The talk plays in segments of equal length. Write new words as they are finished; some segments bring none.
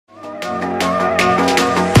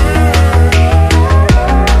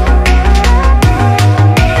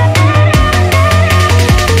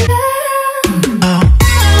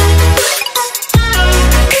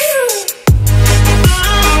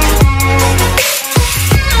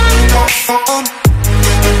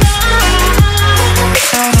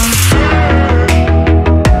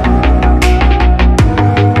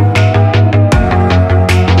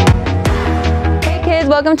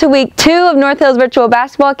of North Hills Virtual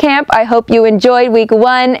Basketball Camp. I hope you enjoyed week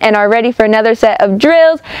 1 and are ready for another set of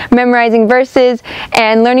drills, memorizing verses,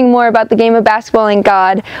 and learning more about the game of basketball and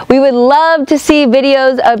God. We would love to see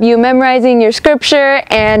videos of you memorizing your scripture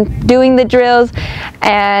and doing the drills.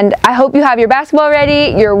 And I hope you have your basketball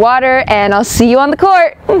ready, your water, and I'll see you on the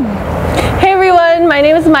court. Hey everyone, my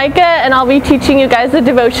name is Micah and I'll be teaching you guys the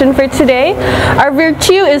devotion for today. Our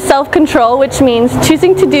virtue is self-control, which means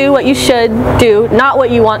choosing to do what you should do, not what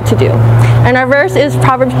you want to do. And our verse is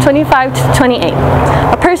Proverbs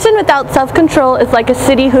 25-28. A person without self-control is like a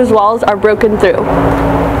city whose walls are broken through.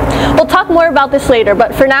 We'll talk more about this later,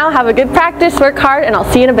 but for now, have a good practice, work hard, and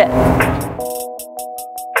I'll see you in a bit.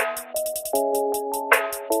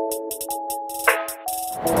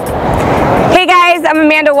 Hey guys, I'm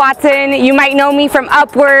Amanda Watson. You might know me from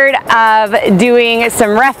Upward of doing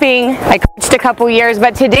some reffing. I coached a couple years,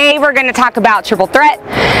 but today we're going to talk about triple threat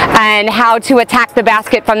and how to attack the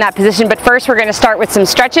basket from that position. But first we're going to start with some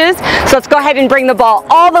stretches. So let's go ahead and bring the ball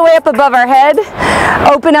all the way up above our head.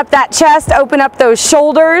 Open up that chest, open up those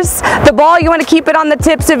shoulders. The ball, you want to keep it on the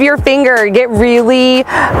tips of your finger. Get really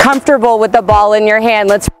comfortable with the ball in your hand.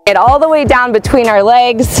 Let's bring it all the way down between our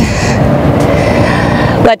legs.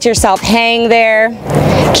 Let yourself hang there.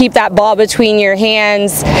 Keep that ball between your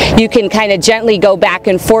hands. You can kind of gently go back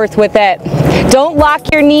and forth with it. Don't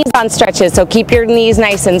lock your knees on stretches, so keep your knees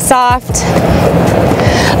nice and soft.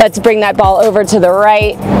 Let's bring that ball over to the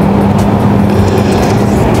right.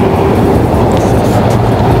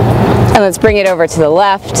 And let's bring it over to the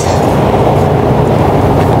left.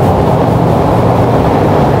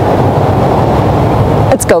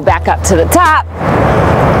 Let's go back up to the top.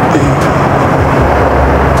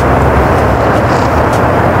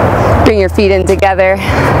 Bring your feet in together.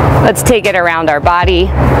 Let's take it around our body. You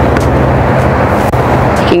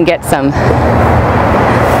can get some.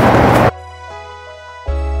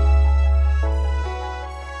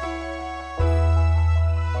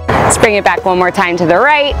 Let's bring it back one more time to the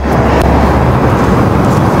right.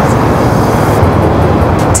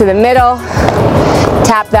 To the middle.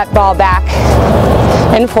 Tap that ball back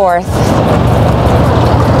and forth.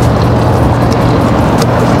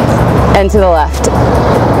 And to the left.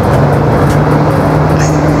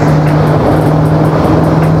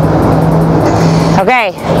 Okay,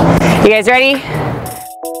 you guys ready?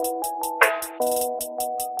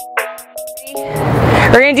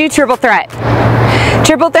 We're gonna do triple threat.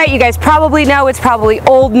 Triple threat, you guys probably know, it's probably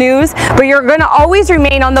old news, but you're gonna always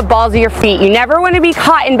remain on the balls of your feet. You never wanna be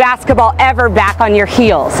caught in basketball ever back on your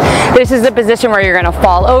heels. This is a position where you're gonna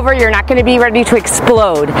fall over, you're not gonna be ready to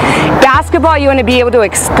explode. Basketball, you wanna be able to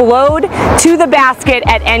explode to the basket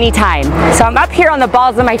at any time. So I'm up here on the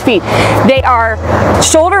balls of my feet. They are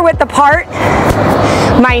shoulder width apart.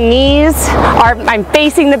 My knees are, I'm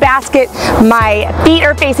facing the basket, my feet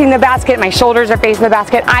are facing the basket, my shoulders are facing the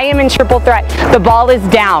basket. I am in triple threat. The ball is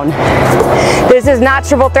down. This is not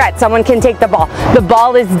triple threat. Someone can take the ball. The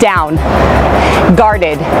ball is down.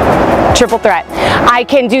 Guarded. Triple threat. I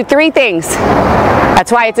can do 3 things.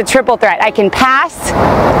 That's why it's a triple threat. I can pass,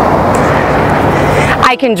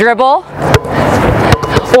 I can dribble,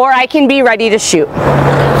 or I can be ready to shoot.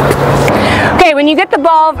 Okay, when you get the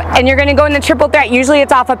ball and you're gonna go into triple threat, usually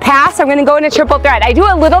it's off a pass, I'm gonna go into triple threat. I do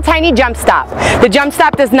a little tiny jump stop. The jump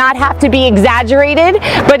stop does not have to be exaggerated,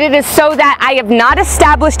 but it is so that I have not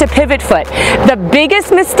established a pivot foot. The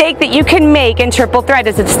biggest mistake that you can make in triple threat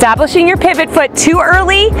is establishing your pivot foot too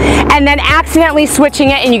early and then accidentally switching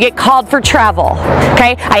it and you get called for travel,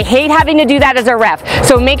 okay? I hate having to do that as a ref.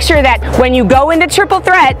 So make sure that when you go into triple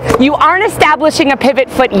threat, you aren't establishing a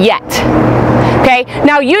pivot foot yet. Okay,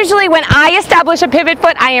 now usually when I establish a pivot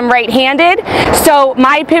foot, I am right-handed, so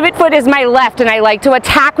my pivot foot is my left, and I like to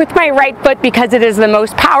attack with my right foot because it is the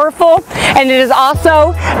most powerful, and it is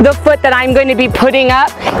also the foot that I'm going to be putting up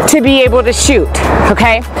to be able to shoot,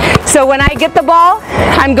 okay? So when I get the ball,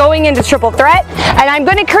 I'm going into triple threat, and I'm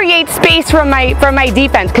going to create space from my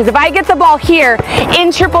defense, because if I get the ball here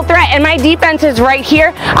in triple threat and my defense is right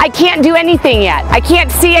here, I can't do anything yet. I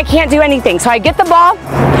can't see, I can't do anything. So I get the ball,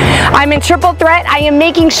 I'm in triple threat, I am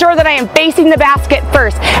making sure that I am facing the basket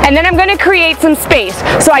first, and then I'm going to create some space.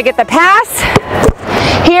 So I get the pass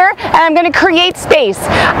here, and I'm going to create space.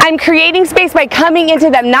 I'm creating space by coming into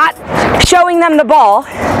them, not showing them the ball.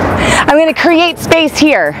 I'm going to create space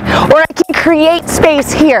here, or I can create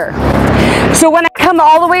space here. So when I come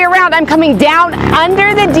all the way around, I'm coming down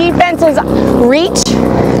under the defense's reach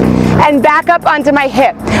and back up onto my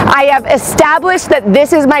hip. I have established that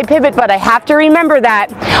this is my pivot, but I have to remember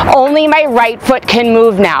that only my right foot can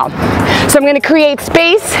move now. So I'm going to create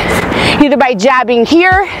space either by jabbing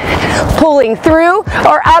here, pulling through,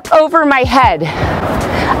 or up over my head.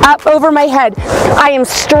 up over my head. I am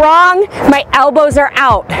strong, my elbows are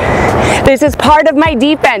out. This is part of my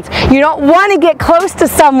defense. You don't want to get close to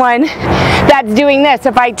someone that's doing this.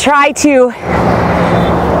 If I try to,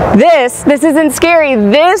 this isn't scary.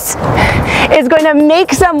 This is going to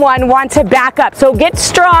make someone want to back up. So get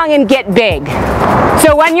strong and get big.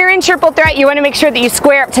 So when you're in triple threat, you want to make sure that you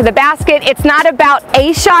square up to the basket. It's not about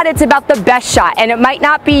a shot, it's about the best shot. And it might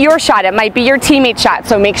not be your shot, it might be your teammate's shot.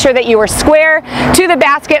 So make sure that you are square to the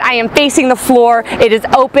basket. I am facing the floor. It is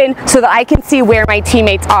open so that I can see where my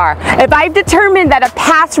teammates are. If I've determined that a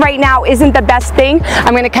pass right now isn't the best thing,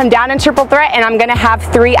 I'm going to come down in triple threat and I'm going to have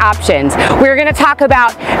 3 options. We're going to talk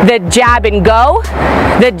about the jab and go,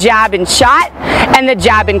 the jab and shot, and the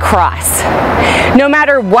jab and cross. No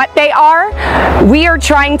matter what they are, we are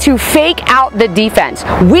trying to fake out the defense.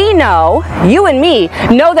 We know, you and me,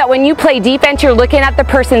 know that when you play defense, you're looking at the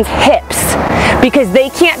person's hips because they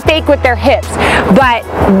can't fake with their hips, but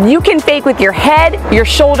you can fake with your head, your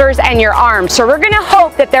shoulders, and your arms. So we're going to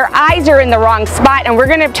hope that their eyes are in the wrong spot, and we're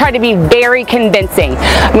going to try to be very convincing.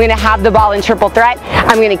 I'm going to have the ball in triple threat.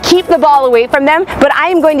 I'm going to keep the ball away from them, but I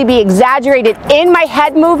am going to be exaggerated in my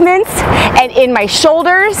head movements and in my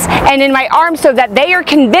shoulders and in my arms so that they are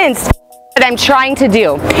convinced that I'm trying to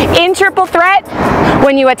do. In triple threat,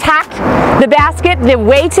 when you attack the basket, the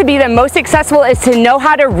way to be the most successful is to know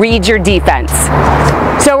how to read your defense.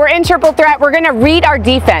 So we're in triple threat, we're going to read our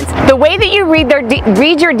defense. The way that you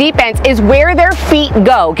read your defense is where their feet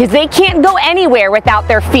go, because they can't go anywhere without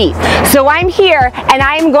their feet. So I'm here and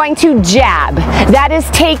I am going to jab. That is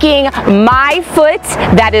taking my foot,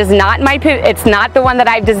 that is not my pivot, it's not the one that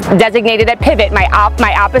I've designated a pivot, my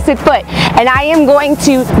opposite foot. And I am going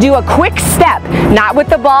to do a quick step, not with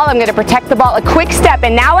the ball, I'm going to protect the ball, a quick step,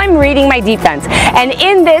 and now I'm reading my defense. And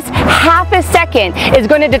in this, half a second is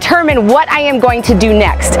going to determine what I am going to do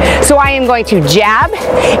next. So I am going to jab.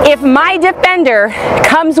 If my defender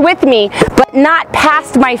comes with me but not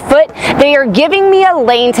past my foot, they are giving me a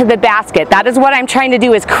lane to the basket. That is what I'm trying to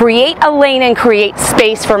do, is create a lane and create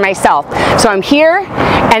space for myself. So I'm here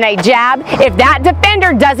and I jab. If that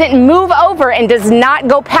defender doesn't move over and does not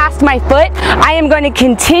go past my foot, I am going to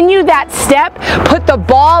continue that step, put the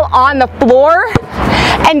ball on the floor,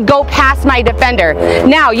 and go past my defender.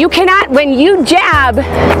 Now, you cannot, when you jab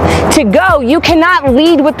to go, you cannot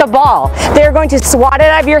lead with the ball. They're going to swat it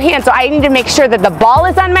out of your hand, so I need to make sure that the ball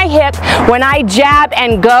is on my hip. When I jab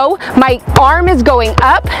and go, my arm is going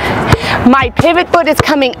up, my pivot foot is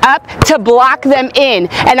coming up to block them in,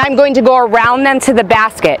 and I'm going to go around them to the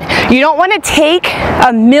basket. You don't want to take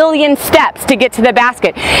a million steps to get to the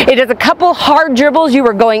basket. It is a couple hard dribbles. You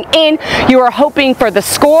are going in, you are hoping for the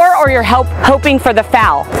score, or you're hoping for the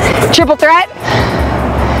foul. Triple threat,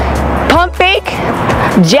 pump fake,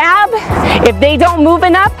 jab. If they don't move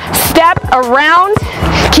enough, step around,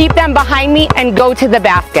 keep them behind me, and go to the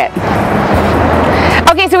basket.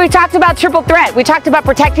 Okay, so we've talked about triple threat. We talked about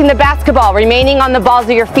protecting the basketball, remaining on the balls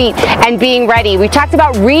of your feet, and being ready. We talked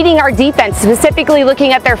about reading our defense, specifically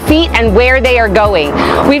looking at their feet and where they are going.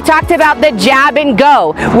 We've talked about the jab and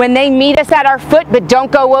go. When they meet us at our foot but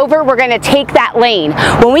don't go over, we're going to take that lane.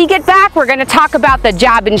 When we get back, we're going to talk about the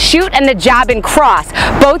jab and shoot and the jab and cross.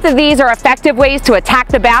 Both of these are effective ways to attack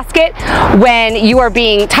the basket when you are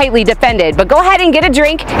being tightly defended. But go ahead and get a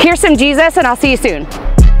drink. Here's some Jesus, and I'll see you soon.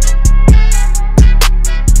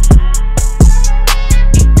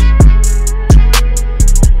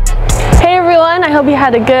 I hope you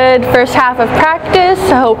had a good first half of practice.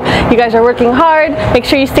 I hope you guys are working hard. Make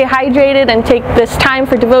sure you stay hydrated and take this time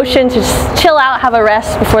for devotion to just chill out, have a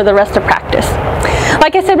rest before the rest of practice.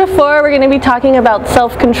 Like I said before, we're going to be talking about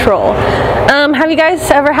self-control. Have you guys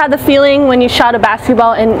ever had the feeling when you shot a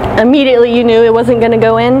basketball and immediately you knew it wasn't going to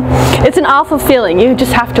go in? It's an awful feeling. You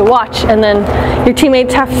just have to watch, and then your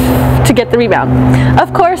teammates have to get the rebound.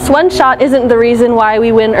 Of course, one shot isn't the reason why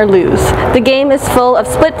we win or lose. The game is full of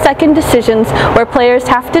split-second decisions where players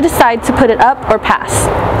have to decide to put it up or pass.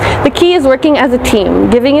 The key is working as a team,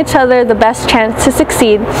 giving each other the best chance to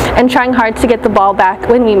succeed, and trying hard to get the ball back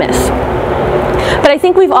when we miss. But I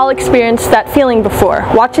think we've all experienced that feeling before,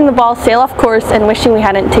 watching the ball sail off course and wishing we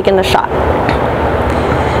hadn't taken the shot.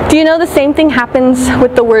 Do you know the same thing happens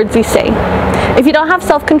with the words we say? If you don't have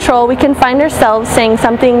self-control, we can find ourselves saying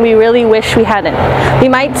something we really wish we hadn't. We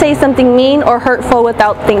might say something mean or hurtful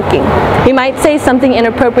without thinking. We might say something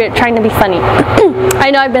inappropriate trying to be funny. I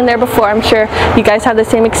know I've been there before. I'm sure you guys have the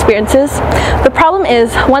same experiences. The problem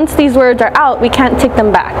is, once these words are out, we can't take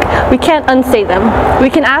them back. We can't unsay them. We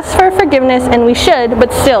can ask for forgiveness, and we should,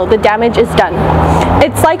 but still, the damage is done.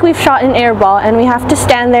 It's like we've shot an air ball, and we have to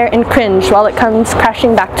stand there and cringe while it comes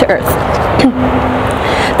crashing back to earth.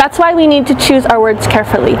 That's why we need to choose our words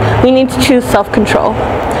carefully. We need to choose self-control.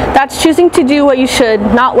 That's choosing to do what you should,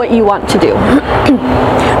 not what you want to do.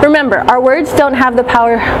 Remember, our words don't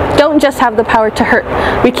just have the power to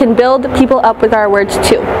hurt. We can build people up with our words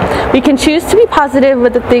too. We can choose to be positive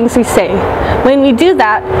with the things we say. When we do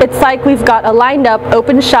that, it's like we've got a lined up,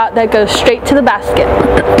 open shot that goes straight to the basket.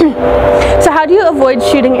 So how do you avoid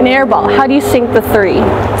shooting an air ball? How do you sink the three?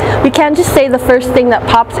 We can't just say the first thing that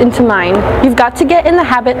pops into mind. You've got to get in the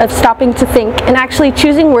habit of stopping to think and actually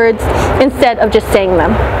choosing words instead of just saying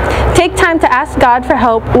them. Take time to ask God for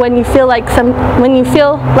help when you feel like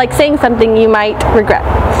saying something you might regret.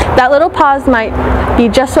 That little pause might be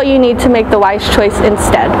just what you need to make the wise choice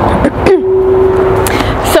instead.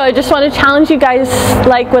 So I just want to challenge you guys,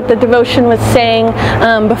 like what the devotion was saying,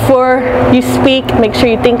 before you speak, make sure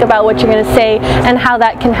you think about what you're going to say and how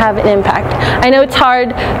that can have an impact. I know it's hard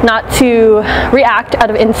not to react out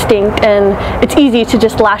of instinct, and it's easy to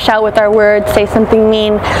just lash out with our words, say something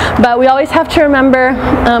mean, but we always have to remember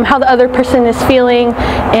how the other person is feeling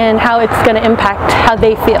and how it's going to impact how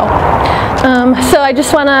they feel. So I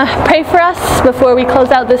just want to pray for us before we close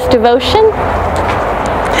out this devotion.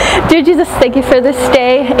 Dear Jesus, thank you for this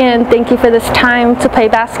day, and thank you for this time to play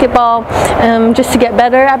basketball, just to get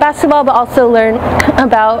better at basketball, but also learn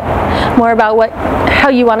more about how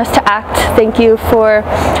you want us to act. Thank you for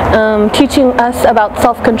teaching us about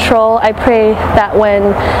self-control. I pray that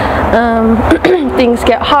when things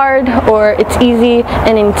get hard or it's easy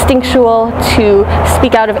and instinctual to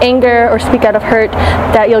speak out of anger or speak out of hurt,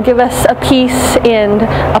 that you'll give us a peace and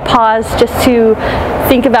a pause just to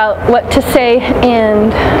think about what to say,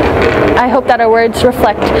 and I hope that our words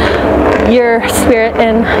reflect your spirit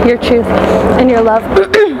and your truth and your love.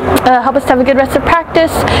 Help us to have a good rest of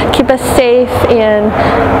practice, keep us safe, and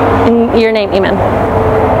in your name, amen.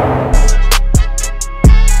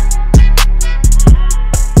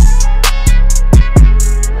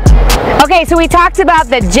 Okay, so we talked about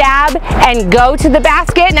the jab and go to the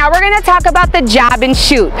basket. Now we're going to talk about the jab and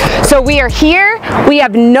shoot. So we are here. We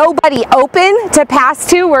have nobody open to pass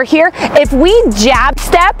to. We're here. If we jab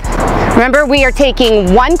step, remember, we are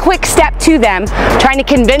taking one quick step to them, trying to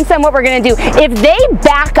convince them what we're going to do. If they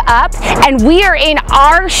back up and we are in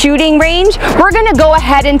our shooting range, we're going to go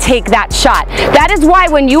ahead and take that shot. That is why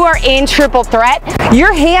when you are in triple threat,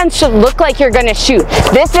 your hands should look like you're going to shoot.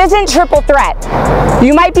 This isn't triple threat.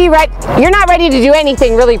 You might be right. You're not ready to do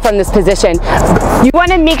anything really from this position. You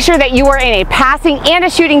want to make sure that you are in a passing and a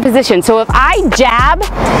shooting position. So if I jab,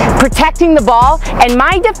 protecting the ball, and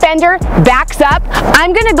my defender backs up,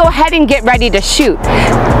 I'm going to go ahead and get ready to shoot.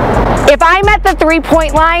 If I'm at the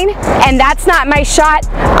three-point line and that's not my shot,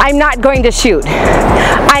 I'm not going to shoot.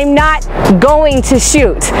 I'm not going to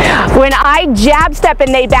shoot. When I jab step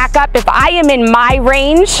and they back up, if I am in my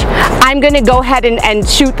range, I'm going to go ahead and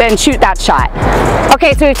shoot that shot.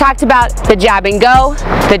 Okay, so we've talked about the jab and go,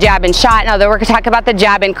 the jab and shot. Now we're going to talk about the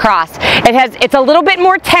jab and cross. It's a little bit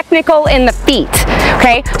more technical in the feet.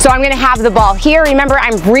 Okay, so I'm going to have the ball here. Remember,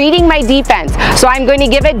 I'm reading my defense, so I'm going to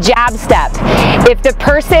give a jab step. If the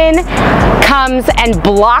person comes and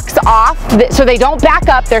blocks off, so they don't back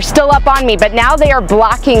up, they're still up on me, but now they are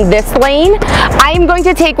blocking this lane, I am going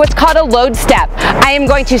to take what's called a load step. I am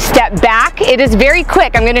going to step back. It is very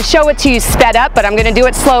quick. I'm going to show it to you sped up, but I'm going to do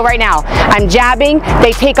it slow right now. I'm jabbing,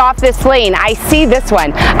 they take off this lane. I see this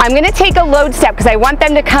one. I'm going to take a load step because I want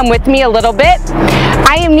them to come with me a little bit.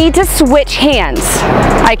 I need to switch hands.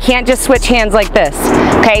 I can't just switch hands like this.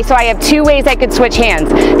 Okay, so I have two ways I could switch hands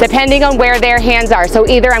depending on where their hands are. So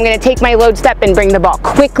either I'm going to take my load step and bring the ball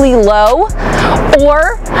quickly low,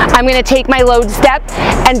 or I'm going to take my load step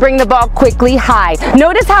and bring the ball quickly high.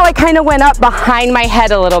 Notice how I kind of went up behind my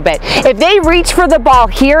head a little bit. If they reach for the ball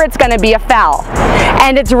here, it's going to be a foul.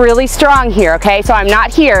 And it's really strong here, okay? So I'm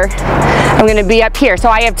not here. I'm going to be up here. So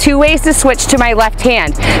I have two ways to switch to my left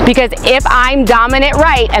hand, because if I'm dominant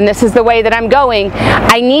right, and this is the way that I'm going,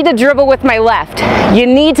 I need to dribble with my left. You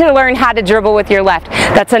need to learn how to dribble with your left.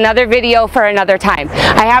 That's another video for another time.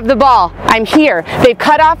 I have the ball. I'm here. They've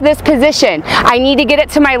cut off this position. I need to get it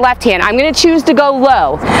to my left hand. I'm going to choose to go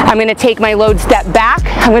low. I'm going to take my load step back.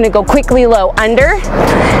 I'm going to go quickly low under.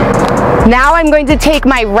 Now I'm going to take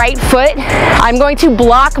my right foot. I'm going to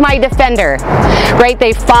block my defender. Right?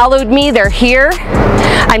 They followed me. They're here.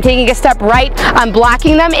 I'm taking a step right. I'm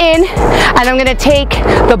blocking them in, and I'm going to take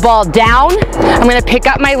the ball down. I'm going to pick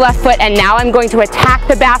up my left foot, and now I'm going to attack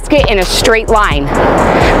the basket in a straight line.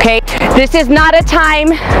 Okay? This is not a time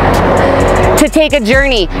to take a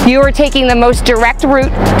journey. You are taking the most direct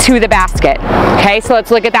route to the basket. Okay? So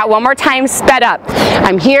let's look at that one more time, sped up.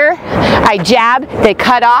 I'm here. I jab. They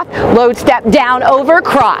cut off. Load step down, over,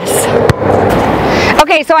 cross.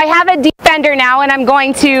 Okay, so I have a defender now, and I'm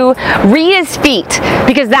going to read his feet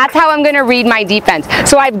because that's how I'm going to read my defense.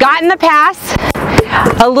 So I've gotten the pass,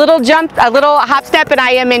 a little jump, a little hop step, and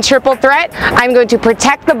I am in triple threat. I'm going to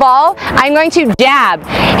protect the ball. I'm going to jab.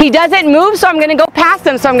 He doesn't move, so I'm going to go past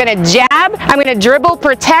him. So I'm going to jab, I'm going to dribble,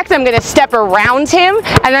 protect, I'm going to step around him,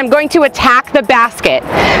 and I'm going to attack the basket.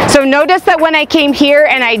 So notice that when I came here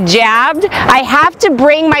and I jabbed, I have to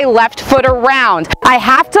bring my left foot around. I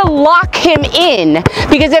have to lock him in,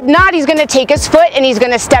 because if not, he's going to take his foot and he's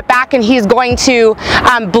going to step back and he's going to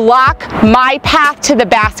block my path to the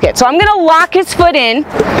basket. So I'm going to lock his foot in,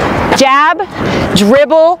 jab,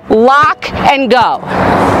 dribble, lock, and go.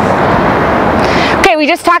 Okay, we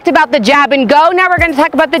just talked about the jab and go. Now we're going to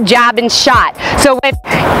talk about the jab and shot. So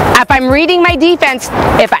if I'm reading my defense,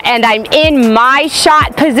 and I'm in my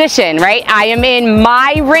shot position, right? I am in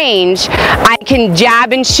my range, I can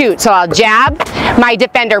jab and shoot. So I'll jab, my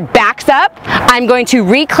defender backs up, I'm going to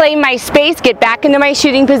reclaim my space, get back into my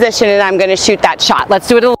shooting position, and I'm going to shoot that shot. Let's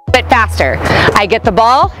do it a little bit faster. I get the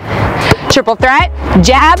ball, triple threat,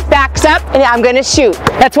 jab, backs up, and I'm going to shoot.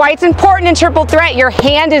 That's why it's important in triple threat. Your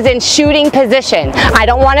hand is in shooting position. I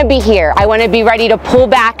don't want to be here. I want to be ready to pull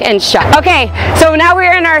back and shut. Okay, so now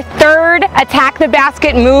we're in our third attack the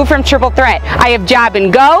basket move from triple threat. I have jab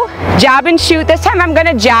and go, jab and shoot. This time I'm going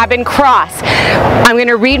to jab and cross. I'm going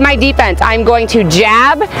to read my defense. I'm going to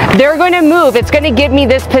jab. They're going to move. It's going to give me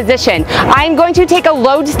this position. I'm going to take a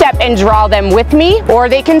load step and draw them with me, or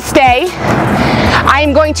they can stay.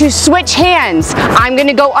 I'm going to switch hands. I'm going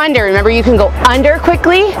to go under. Remember, you can go under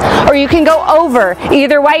quickly or you can go over.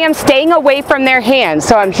 Either way, I'm staying away from their hands.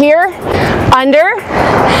 So I'm here, under.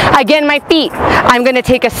 Again, my feet. I'm going to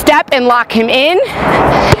take a step and lock him in.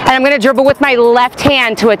 And I'm going to dribble with my left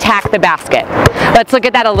hand to attack the basket. Let's look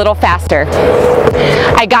at that a little faster.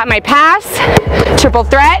 I got my pass, triple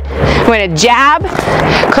threat. I'm going to jab,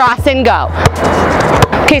 cross, and go.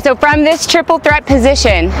 Okay, so from this triple threat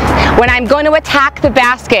position, when I'm going to attack the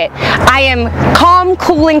basket, I am calm,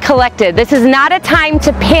 cool, and collected. This is not a time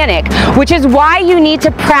to panic, which is why you need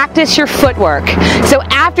to practice your footwork. So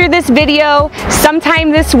after this video,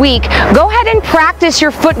 sometime this week, go ahead and practice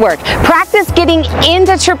your footwork. Practice getting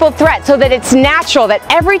into triple threat so that it's natural that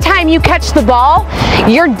every time you catch the ball,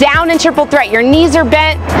 you're down in triple threat. Your knees are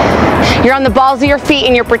bent, you're on the balls of your feet,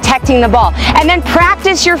 and you're protecting the ball. And then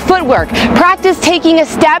practice your footwork. Practice taking a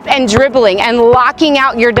step and dribbling and locking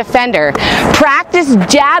out your defender. Practice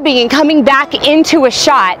jabbing and coming back into a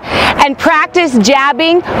shot. And practice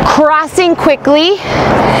jabbing, crossing quickly,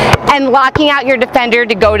 and locking out your defender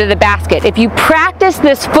to go to the basket. If you practice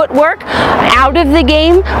this footwork out of the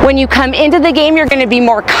game, when you come into the game, you're going to be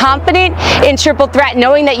more confident in triple threat,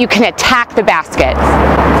 knowing that you can attack the basket.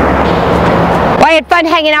 Well, I had fun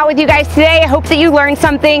hanging out with you guys today. I hope that you learned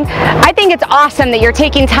something. I think it's awesome that you're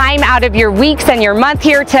taking time out of your weeks and your month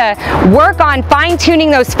here to work on fine-tuning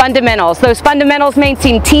those fundamentals. Those fundamentals may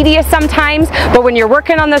seem tedious sometimes, but when you're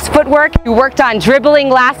working on this footwork, you worked on dribbling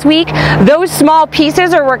last week, those small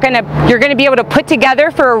pieces are you're going to be able to put together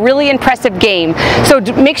for a really impressive game. So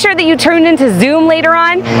make sure that you tune into Zoom later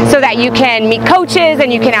on so that you can meet coaches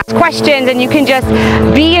and you can ask questions and you can just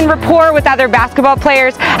be in rapport with other basketball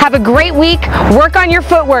players. Have a great week. Work on your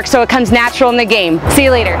footwork so it comes natural in the game. See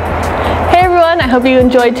you later. Hey everyone, I hope you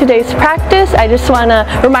enjoyed today's practice. I just want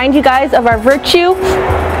to remind you guys of our virtue,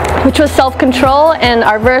 which was self-control, and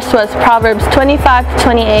our verse was Proverbs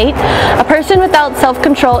 25:28. A person without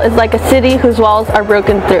self-control is like a city whose walls are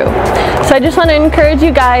broken through. So I just want to encourage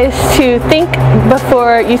you guys to think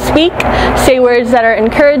before you speak, say words that are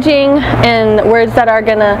encouraging and words that are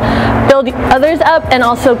going to build others up and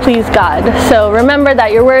also please God. So remember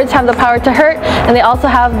that your words have the power to hurt and they also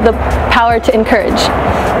have the power to encourage.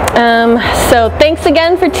 So thanks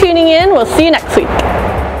again for tuning in. We'll see you next week.